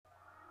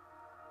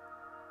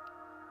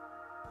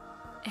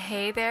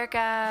Hey there,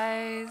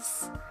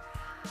 guys.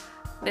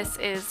 This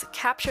is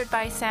Captured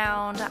by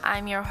Sound.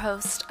 I'm your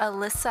host,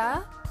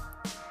 Alyssa.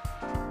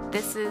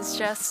 This is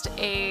just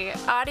a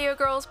Audio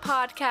Girls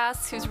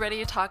podcast who's ready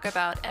to talk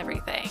about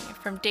everything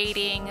from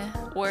dating,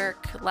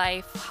 work,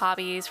 life,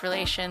 hobbies,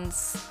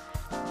 relations.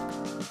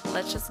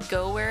 Let's just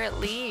go where it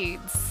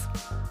leads.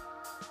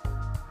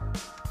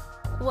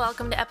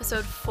 Welcome to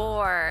episode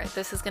 4.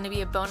 This is going to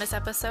be a bonus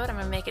episode. I'm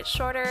going to make it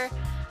shorter,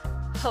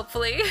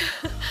 hopefully,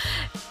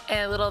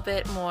 and a little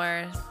bit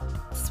more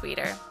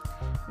sweeter.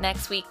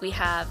 Next week we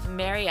have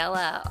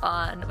Mariella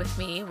on with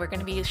me. We're going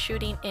to be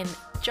shooting in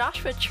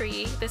Joshua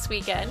Tree this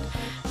weekend.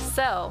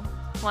 So,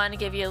 want to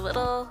give you a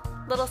little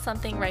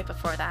something right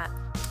before that.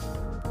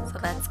 So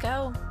let's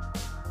go.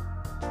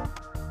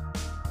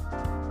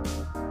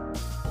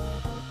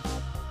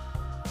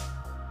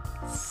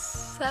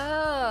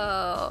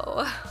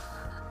 So,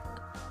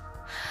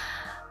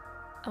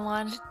 I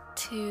wanted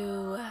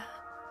to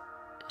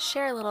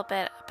share a little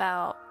bit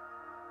about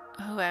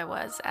who I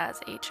was as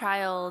a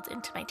child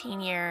into my teen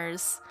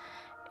years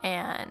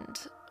and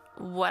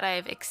what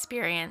I've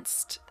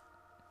experienced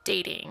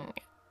dating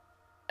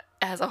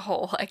as a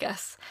whole, I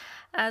guess,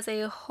 as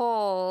a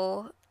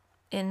whole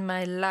in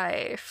my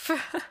life.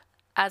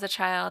 As a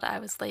child, I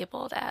was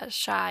labeled as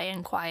shy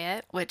and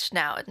quiet, which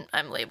now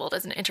I'm labeled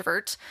as an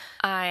introvert.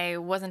 I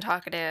wasn't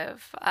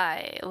talkative.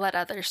 I let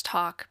others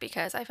talk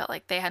because I felt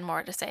like they had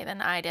more to say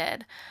than I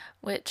did,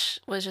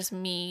 which was just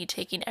me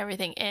taking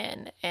everything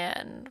in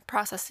and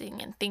processing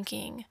and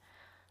thinking.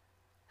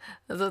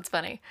 That's what's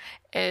funny,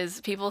 is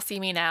people see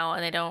me now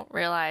and they don't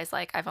realize,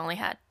 like, I've only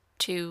had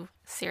 2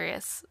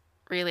 serious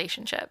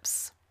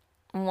relationships.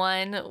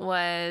 One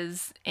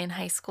was in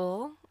high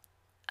school.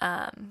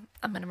 I'm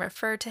going to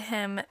refer to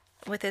him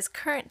with his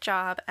current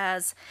job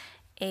as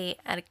an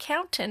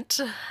accountant.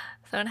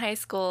 So in high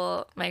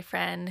school, my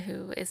friend,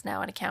 who is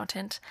now an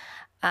accountant,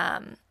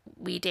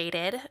 we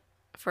dated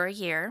for a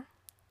year.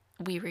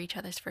 We were each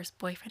other's first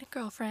boyfriend and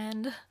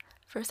girlfriend.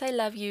 First I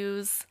love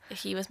yous.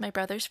 He was my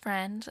brother's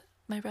friend.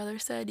 My brother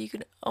said,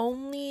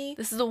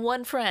 this is the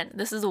one friend.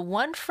 This is the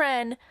one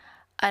friend.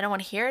 I don't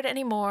want to hear it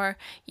anymore.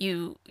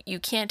 You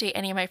can't date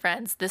any of my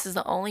friends. This is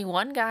the only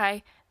one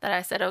guy that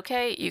I said,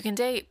 okay, you can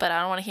date, but I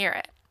don't want to hear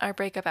it. Our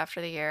breakup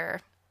after the year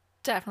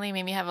definitely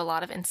made me have a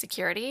lot of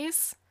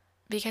insecurities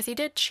because he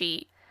did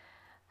cheat.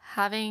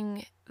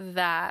 Having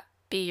that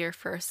be your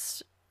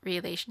first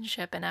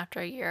relationship and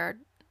after a year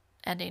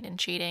ending in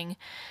cheating,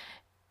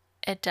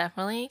 it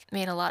definitely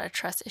made a lot of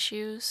trust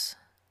issues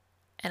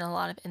and a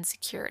lot of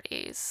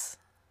insecurities.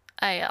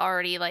 I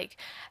already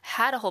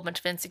had a whole bunch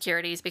of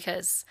insecurities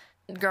because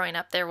growing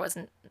up there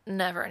wasn't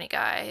never any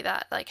guy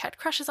that had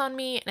crushes on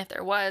me, and if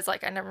there was,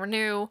 I never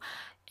knew.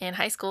 In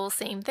high school,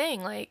 same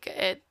thing.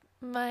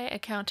 My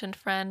accountant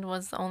friend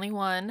was the only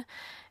one,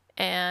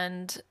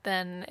 and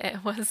then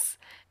it was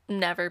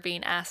never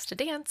being asked to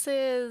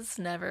dances,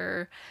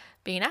 never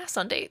being asked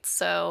on dates.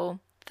 So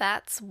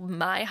that's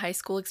my high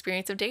school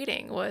experience of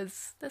dating,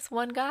 was this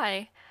one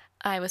guy.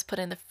 I was put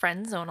in the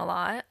friend zone a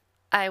lot.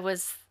 I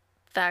was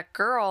that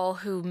girl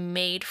who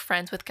made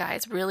friends with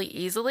guys really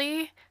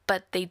easily,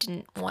 but they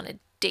didn't want to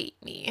date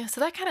me.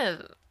 So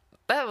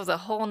that was a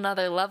whole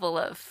nother level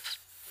of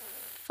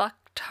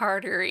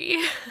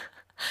fucktardery.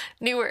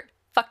 New word,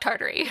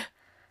 fucktardery.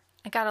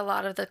 I got a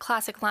lot of the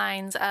classic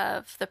lines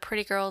of the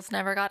pretty girls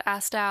never got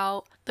asked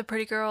out. The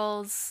pretty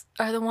girls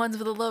are the ones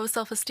with the low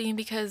self-esteem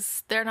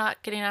because they're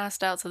not getting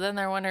asked out, so then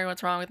they're wondering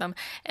what's wrong with them.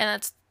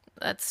 And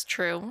that's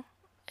true,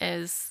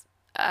 is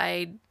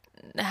I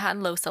had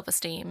low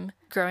self-esteem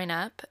growing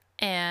up,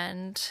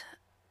 and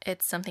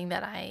it's something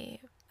that I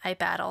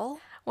battle.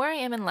 Where I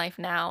am in life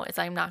now is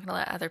I'm not going to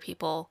let other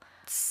people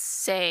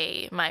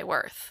say my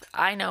worth.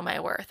 I know my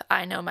worth.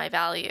 I know my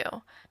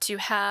value. To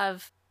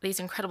have these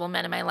incredible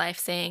men in my life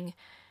saying,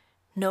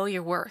 know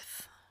your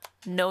worth,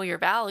 know your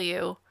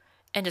value,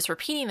 and just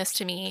repeating this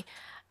to me,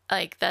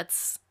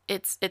 it's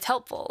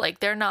helpful.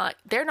 They're not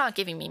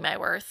giving me my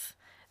worth.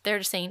 They're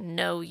just saying,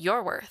 know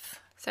your worth.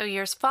 So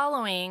years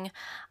following,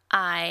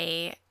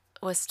 I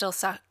was still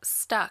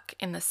stuck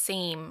in the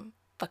same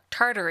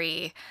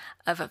fucktardery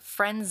of a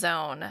friend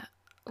zone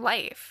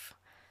life.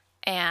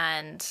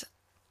 And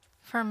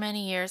for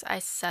many years, I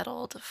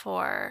settled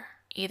for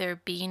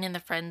either being in the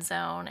friend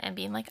zone and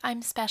being like,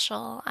 I'm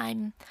special,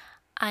 I'm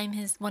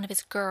one of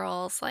his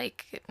girls,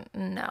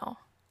 no.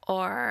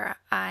 Or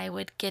I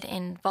would get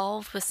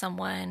involved with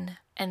someone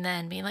and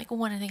then being like,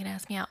 when are they gonna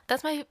ask me out?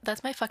 That's my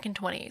fucking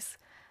 20s.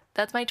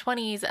 That's my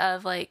 20s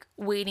of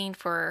waiting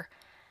for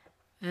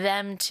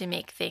them to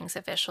make things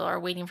official, or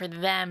waiting for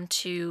them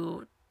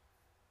to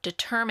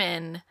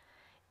determine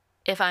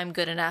if I'm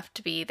good enough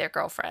to be their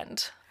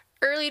girlfriend.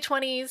 Early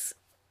 20s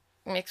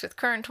mixed with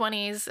current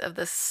 20s of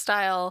this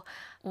style.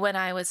 When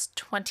I was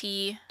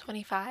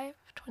 25,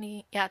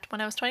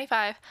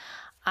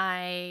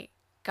 I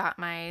got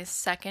my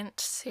second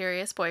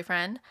serious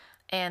boyfriend,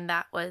 and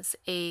that was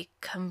a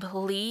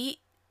complete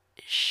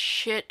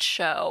shit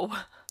show.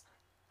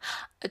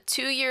 A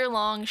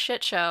 2-year-long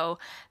shit show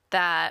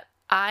that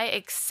I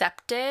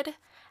accepted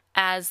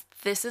as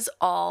this is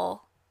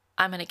all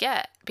I'm going to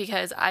get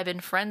because I've been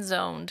friend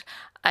zoned.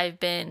 I've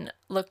been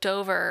looked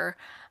over.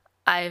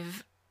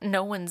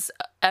 No one's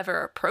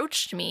ever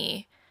approached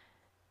me.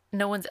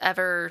 No one's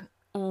ever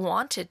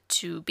wanted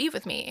to be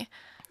with me.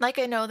 Like,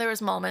 I know there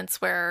was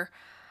moments where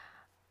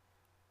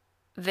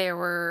there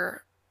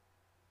were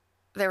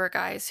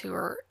guys who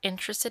were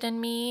interested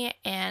in me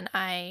and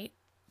I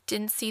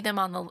didn't see them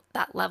on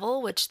that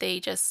level, which they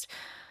just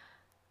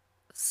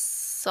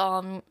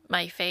saw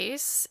my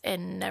face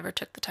and never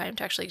took the time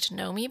to actually get to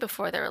know me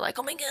before they were like,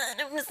 oh my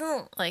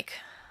God, like,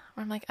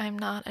 I'm like, I'm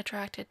not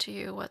attracted to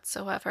you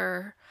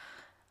whatsoever.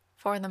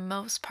 For the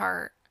most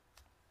part,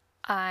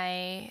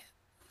 I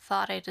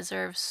thought I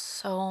deserved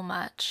so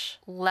much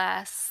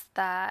less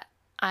that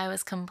I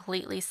was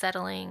completely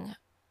settling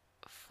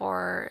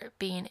for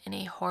being in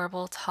a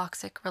horrible,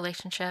 toxic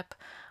relationship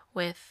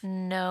with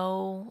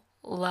no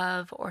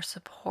love or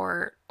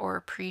support or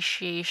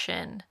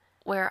appreciation,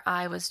 where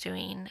I was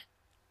doing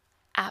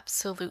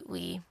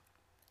absolutely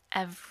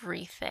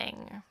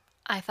everything.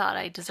 I thought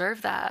I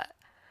deserved that.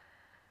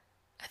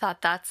 I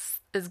thought that's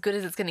as good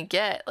as it's gonna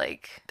get.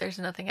 Like, there's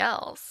nothing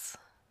else.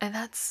 And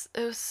it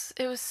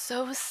was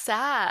so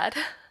sad.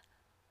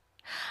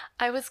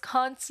 I was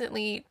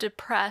constantly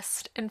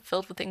depressed and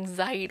filled with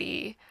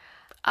anxiety.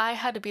 I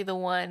had to be the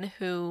one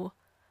who,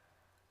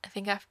 I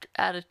think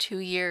out of 2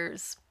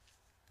 years,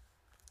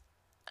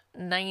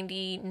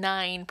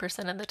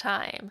 99% of the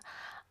time,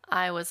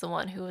 I was the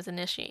one who was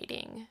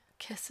initiating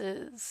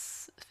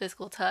kisses,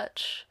 physical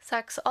touch,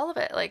 sex, all of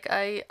it. Like,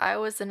 I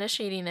was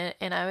initiating it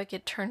and I would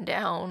get turned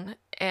down,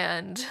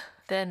 and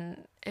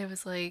then it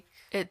was like,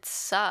 it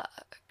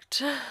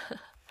sucked.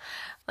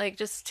 Like,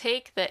 just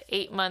take the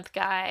 8-month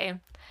guy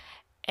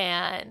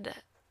and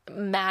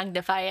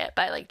magnify it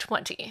by like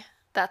 20.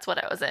 That's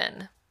what I was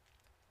in.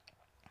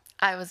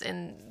 I was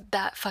in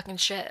that fucking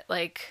shit.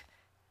 Like,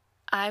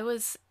 I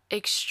was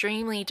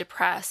extremely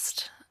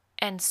depressed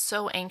and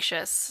so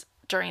anxious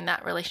during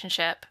that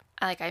relationship.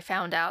 Like, I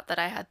found out that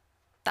I had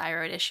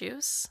thyroid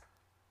issues,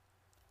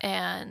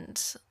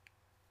 and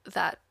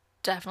that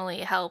definitely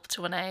helped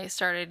when I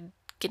started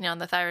getting on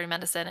the thyroid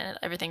medicine and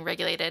everything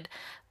regulated,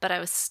 but I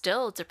was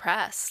still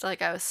depressed.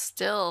 Like, I was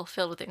still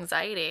filled with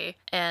anxiety,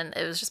 and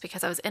it was just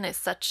because I was in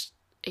such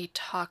a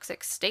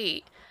toxic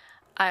state.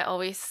 I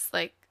always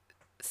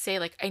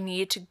say I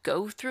needed to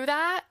go through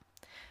that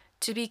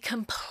to be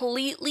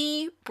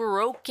completely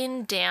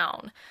broken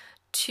down,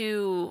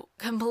 to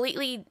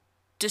completely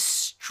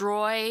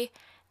destroy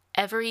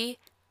every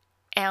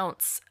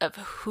ounce of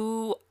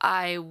who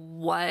I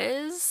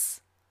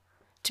was,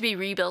 to be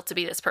rebuilt to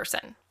be this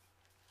person.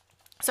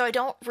 So I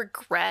don't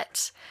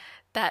regret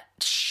that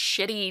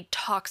shitty,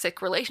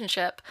 toxic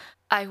relationship.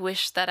 I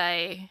wish that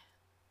I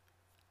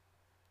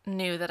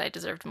knew that I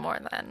deserved more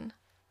then.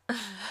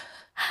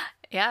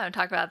 Yeah, I haven't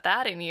talked about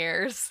that in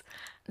years.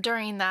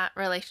 During that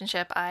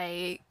relationship,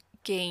 I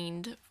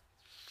gained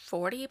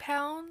 40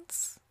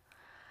 pounds.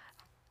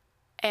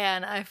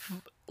 And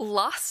I've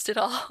lost it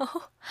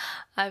all.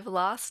 I've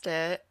lost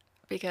it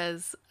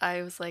because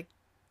I was like,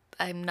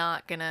 I'm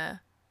not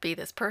gonna be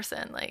this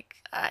person. Like,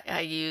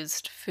 I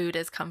used food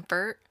as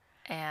comfort,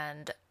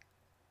 and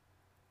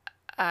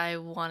I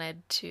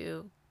wanted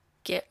to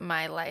get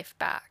my life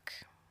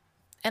back.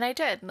 And I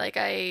did. Like,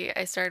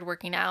 I started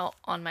working out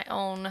on my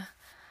own.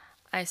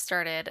 I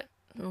started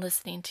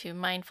listening to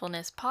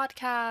mindfulness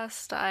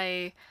podcast.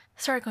 I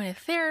started going to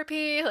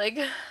therapy. Like,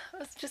 I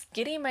was just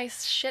getting my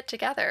shit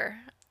together.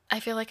 I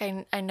feel like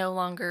I no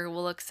longer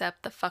will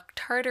accept the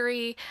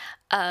fucktardery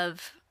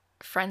of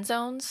friend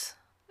zones.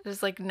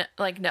 It's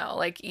no.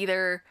 Like,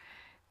 either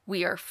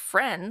we are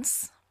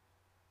friends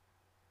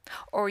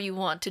or you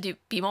want to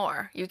be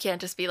more. You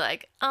can't just be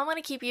like, I'm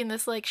gonna keep you in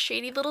this like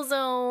shady little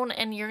zone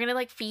and you're gonna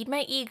like feed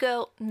my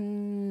ego.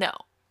 No.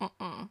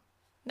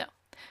 No.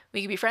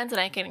 We can be friends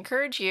and I can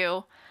encourage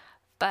you,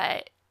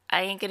 but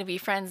I ain't gonna be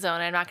friend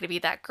zone. I'm not gonna be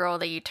that girl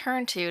that you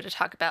turn to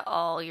talk about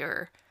all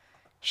your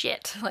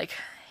shit. Like,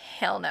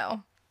 hell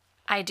no.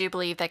 I do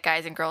believe that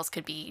guys and girls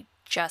could be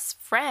just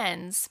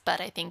friends, but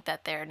I think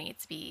that there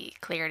needs to be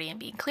clarity and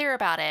being clear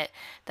about it,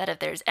 that if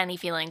there's any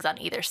feelings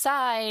on either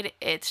side,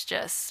 it's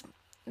just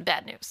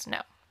bad news.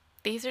 No.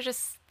 These are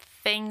just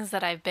things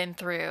that I've been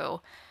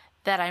through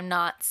that I'm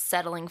not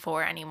settling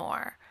for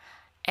anymore.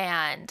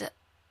 And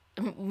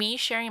me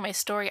sharing my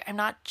story, I'm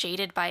not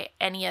jaded by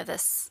any of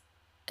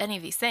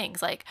these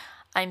things. Like,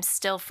 I'm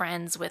still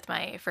friends with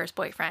my first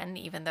boyfriend,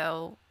 even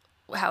though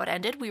how it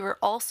ended, we were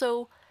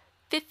also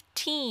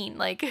 15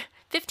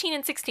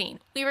 and 16.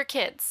 We were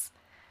kids.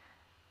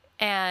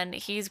 And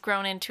he's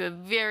grown into a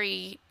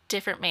very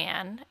different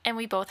man, and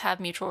we both have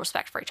mutual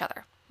respect for each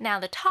other. Now,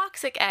 the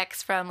toxic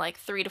ex from like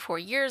 3 to 4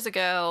 years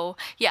ago,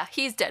 yeah,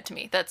 he's dead to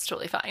me. That's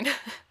totally fine.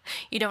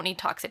 You don't need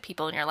toxic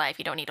people in your life.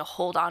 You don't need to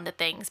hold on to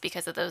things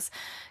because of those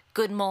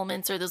good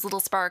moments or those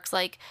little sparks.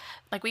 Like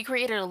we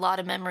created a lot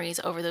of memories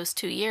over those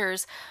 2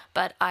 years,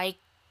 but I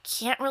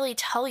can't really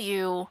tell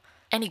you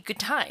any good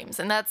times.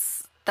 And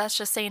that's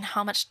just saying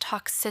how much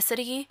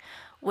toxicity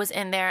was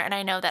in there. And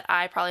I know that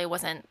I probably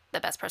wasn't the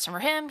best person for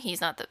him.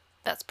 He's not the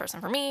best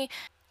person for me.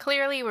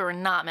 Clearly, we were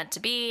not meant to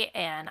be,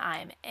 and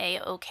I'm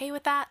A-okay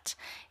with that.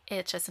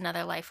 It's just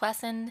another life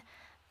lesson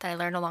that I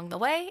learned along the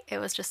way. It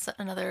was just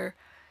another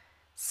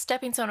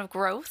stepping stone of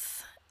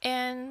growth,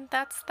 and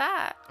that's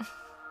that.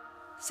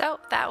 So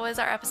that was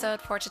our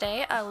episode for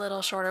today. A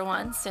little shorter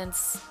one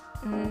since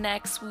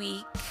next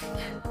week,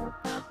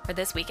 or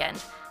this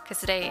weekend, because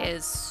today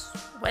is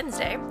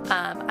Wednesday,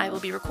 I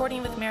will be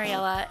recording with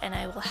Mariella, and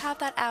I will have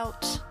that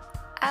out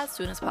as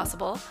soon as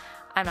possible.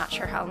 I'm not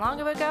sure how long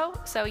it would go,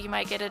 so you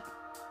might get a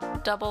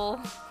double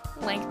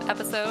length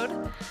episode.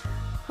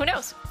 Who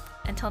knows?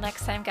 Until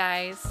next time,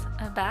 guys.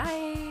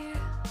 Bye.